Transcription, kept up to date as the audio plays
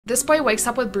This boy wakes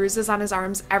up with bruises on his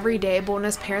arms every day, but when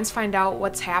his parents find out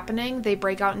what's happening, they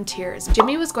break out in tears.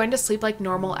 Jimmy was going to sleep like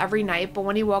normal every night, but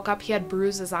when he woke up, he had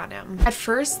bruises on him. At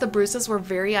first, the bruises were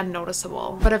very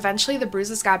unnoticeable, but eventually the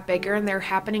bruises got bigger and they were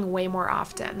happening way more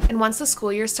often. And once the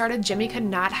school year started, Jimmy could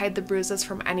not hide the bruises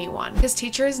from anyone. His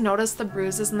teachers noticed the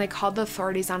bruises and they called the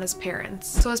authorities on his parents.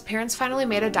 So his parents finally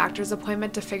made a doctor's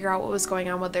appointment to figure out what was going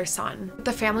on with their son. But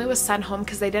the family was sent home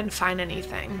because they didn't find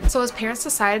anything. So his parents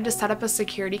decided to set up a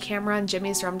security camera in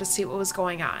Jimmy's room to see what was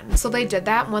going on. So they did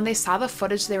that, and when they saw the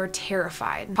footage, they were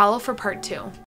terrified. Follow for part 2.